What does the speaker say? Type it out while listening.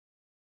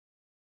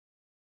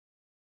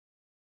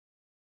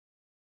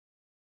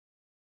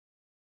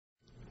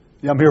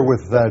Yeah, I'm here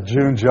with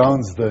June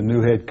Jones, the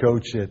new head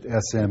coach at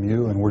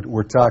SMU, and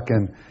we're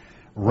talking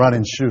run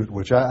and shoot,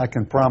 which I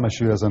can promise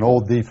you as an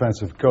old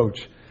defensive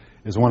coach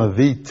is one of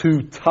the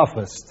two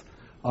toughest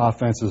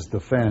offenses to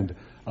defend,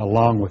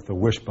 along with the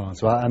wishbone.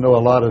 So I know a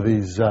lot of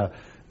these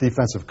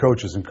defensive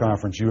coaches in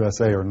Conference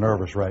USA are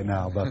nervous right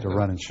now about the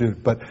run and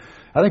shoot. But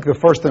I think the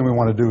first thing we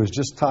want to do is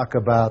just talk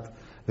about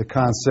the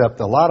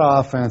concept. A lot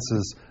of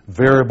offenses,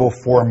 variable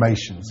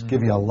formations,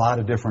 give you a lot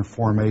of different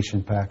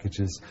formation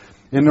packages.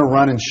 In the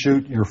run and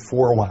shoot, you're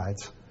four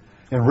wides.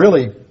 And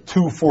really,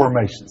 two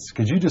formations.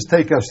 Could you just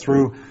take us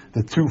through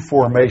the two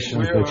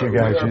formations that you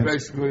guys use?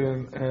 Basically,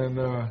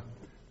 and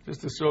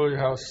just to show you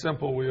how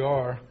simple we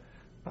are,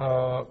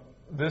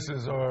 this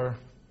is our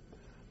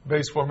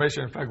base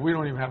formation. In fact, we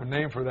don't even have a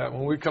name for that.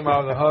 When we come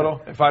out of the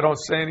huddle, if I don't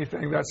say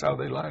anything, that's how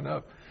they line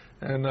up.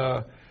 And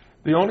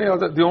the only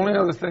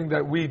other thing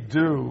that we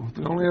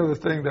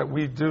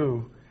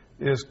do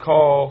is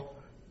call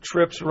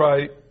trips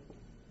right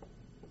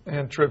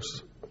and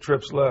trips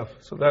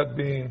left. So that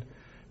being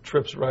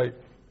trips right.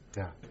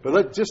 Yeah.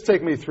 But just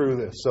take me through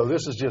this. So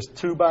this is just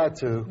 2 by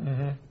 2,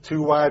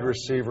 two wide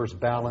receivers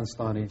balanced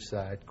on each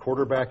side,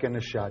 quarterback in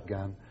the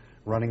shotgun,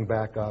 running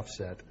back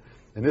offset.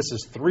 And this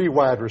is 3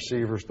 wide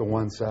receivers to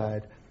one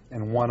side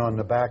and 1 on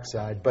the back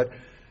side. But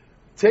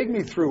take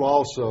me through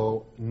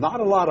also,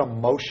 not a lot of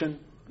motion.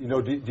 You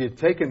know, do you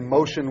take in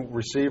motion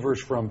receivers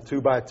from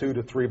 2 by 2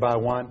 to 3 by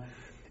 1?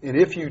 And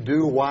if you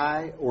do,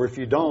 why? Or if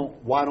you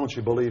don't, why don't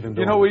you believe in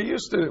doing it? We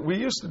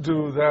used to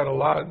do that a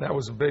lot, and that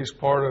was a base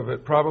part of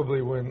it.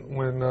 Probably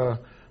when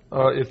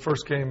it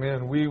first came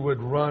in, we would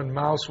run.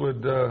 Mouse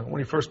would when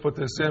he first put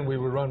this in, we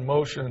would run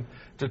motion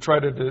to try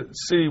to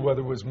see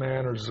whether it was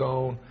man or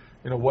zone.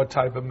 What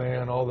type of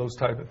man, all those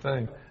type of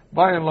things.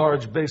 By and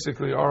large,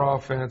 basically, our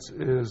offense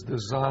is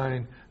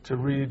designed to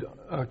read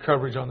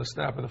coverage on the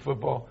snap of the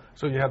football,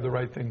 so you have the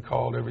right thing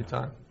called every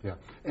time. Yeah,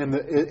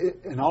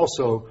 and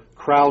also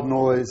crowd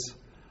noise,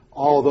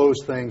 all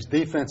those things.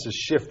 Defense is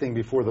shifting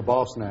before the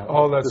ball snap.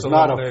 All that's does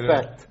not eliminated.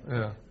 affect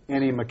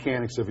any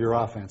mechanics of your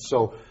offense.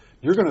 So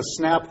you're going to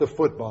snap the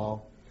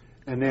football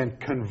and then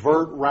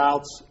convert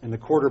routes, and the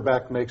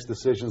quarterback makes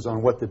decisions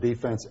on what the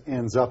defense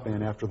ends up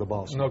in after the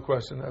ball snap. No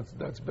question.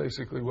 That's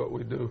basically what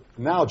we do.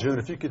 Now, June,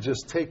 if you could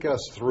just take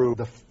us through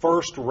the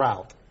first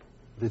route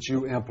that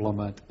you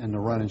implement in the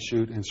run and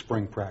shoot in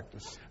spring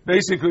practice.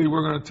 Basically,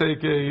 we're going to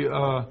take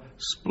a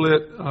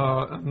split,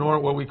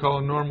 what we call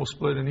a normal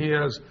split, and he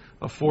has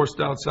a forced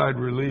outside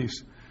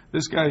release.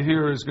 This guy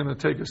here is going to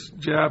take a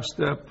jab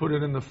step, put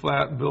it in the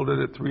flat, and build it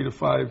at 3 to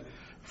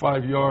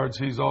 5 yards.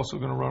 He's also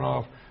going to run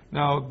off.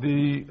 Now,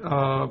 the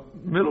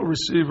middle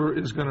receiver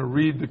is going to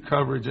read the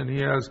coverage, and he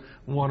has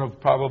one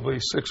of probably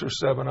 6 or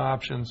 7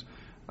 options.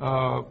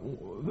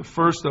 The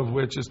first of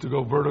which is to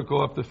go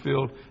vertical up the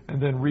field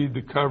and then read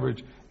the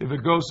coverage. If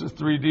it goes to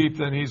 3 deep,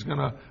 then he's going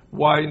to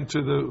widen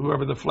to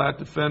whoever the flat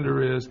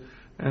defender is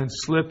and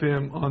slip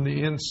him on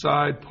the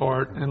inside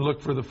part and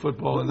look for the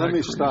football. Well, let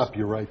me stop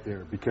you right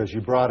there because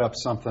you brought up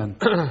something.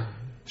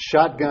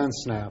 Shotgun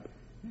snap.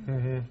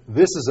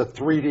 This is a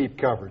 3 deep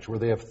coverage where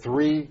they have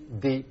 3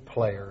 deep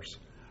players.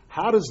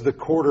 How does the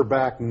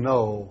quarterback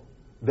know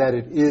that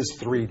it is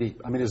 3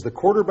 deep? I mean, is the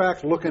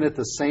quarterback looking at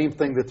the same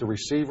thing that the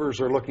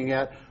receivers are looking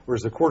at, or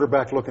is the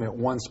quarterback looking at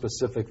one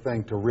specific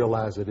thing to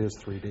realize it is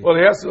 3 deep? Well,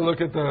 he has to look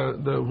at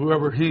the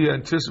whoever he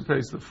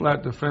anticipates the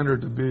flat defender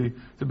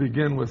to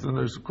begin with, and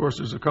there's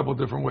a couple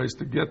different ways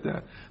to get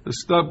that. The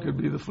stub could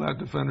be the flat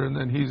defender, and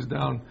then he's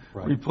down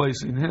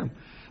replacing him.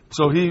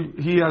 So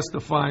he has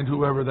to find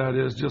whoever that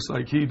is, just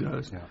like he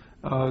does.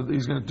 Yeah.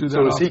 He's going to do that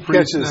off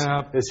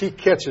pre-snap. As he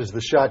catches the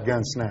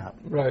shotgun snap,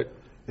 right?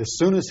 As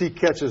soon as he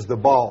catches the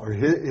ball, or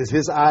is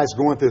his eyes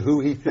going to who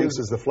he thinks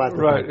is the flat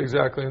defender? Right,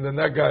 exactly. And then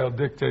that guy will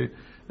dictate.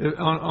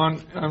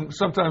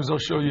 Sometimes they'll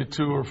show you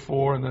 2 or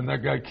 4, and then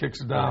that guy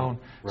kicks down.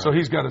 Right. So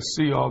he's got to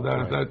see all that.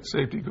 Right. If that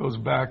safety goes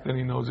back, then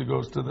he knows he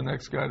goes to the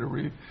next guy to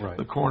read. Right.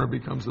 The corner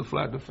becomes the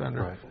flat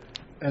defender. Right.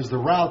 As the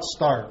route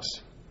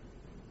starts,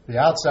 the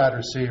outside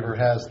receiver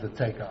has the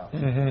takeoff.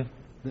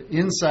 The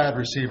inside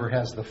receiver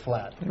has the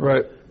flat.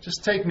 Right.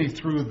 Just take me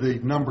through the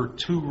number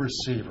 2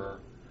 receiver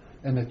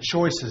and the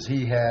choices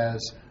he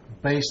has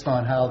based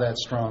on how that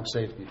strong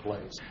safety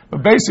plays.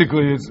 But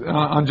basically, it's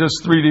on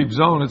just 3 deep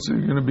zone, it's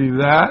going to be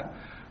that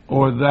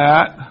or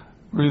that.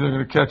 We're either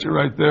going to catch it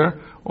right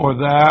there or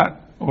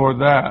that or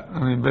that.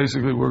 I mean,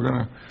 basically, we're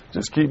going to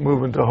just keep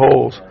moving to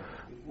holes.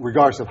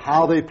 Regardless of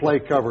how they play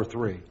cover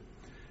 3,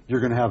 you're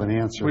going to have an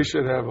answer. We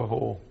should have a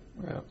hole.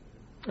 Yeah.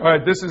 All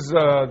right, this is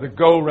the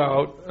go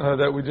route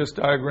that we just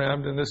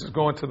diagrammed, and this is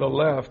going to the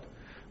left.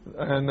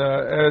 And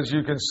as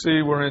you can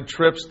see, we're in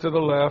trips to the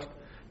left.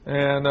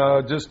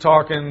 And just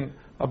talking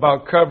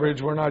about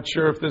coverage, we're not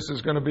sure if this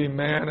is going to be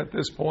man at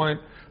this point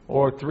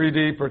or 3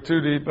 deep or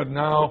 2 deep, but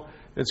now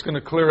it's going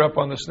to clear up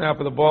on the snap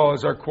of the ball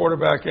as our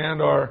quarterback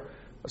and our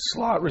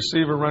slot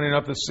receiver running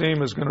up the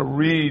seam is going to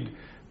read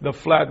the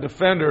flat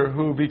defender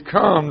who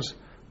becomes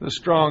the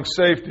strong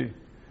safety.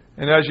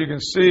 And as you can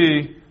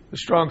see, the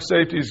strong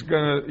safety is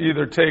going to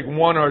either take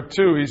 1 or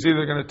 2. He's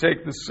either going to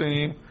take the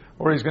seam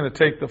or he's going to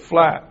take the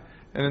flat.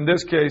 And in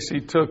this case, he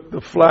took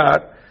the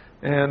flat,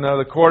 and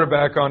the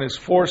quarterback on his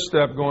fourth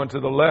step going to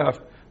the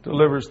left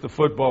delivers the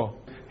football.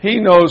 He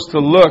knows to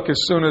look as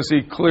soon as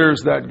he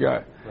clears that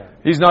guy. Right.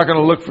 He's not going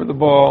to look for the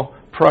ball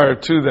prior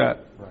to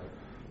that. Right.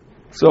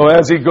 So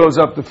as he goes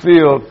up the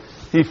field,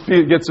 he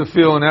gets a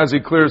feel, and as he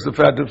clears the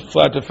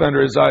flat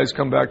defender, his eyes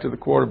come back to the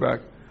quarterback.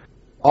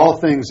 All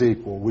things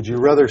equal, would you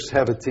rather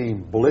have a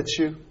team blitz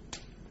you,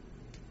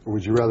 or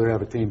would you rather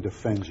have a team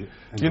defend you?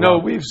 You know,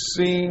 we've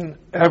seen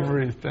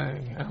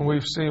everything, and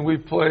we've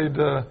played,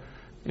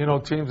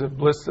 teams that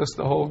blitzed us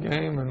the whole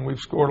game, and we've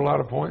scored a lot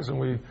of points, and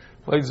we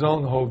played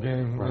zone the whole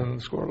game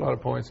and scored a lot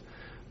of points.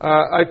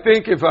 I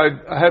think if I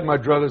had my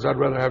druthers, I'd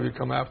rather have you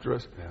come after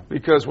us,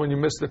 because when you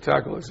miss the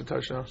tackle, it's a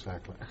touchdown.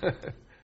 Exactly.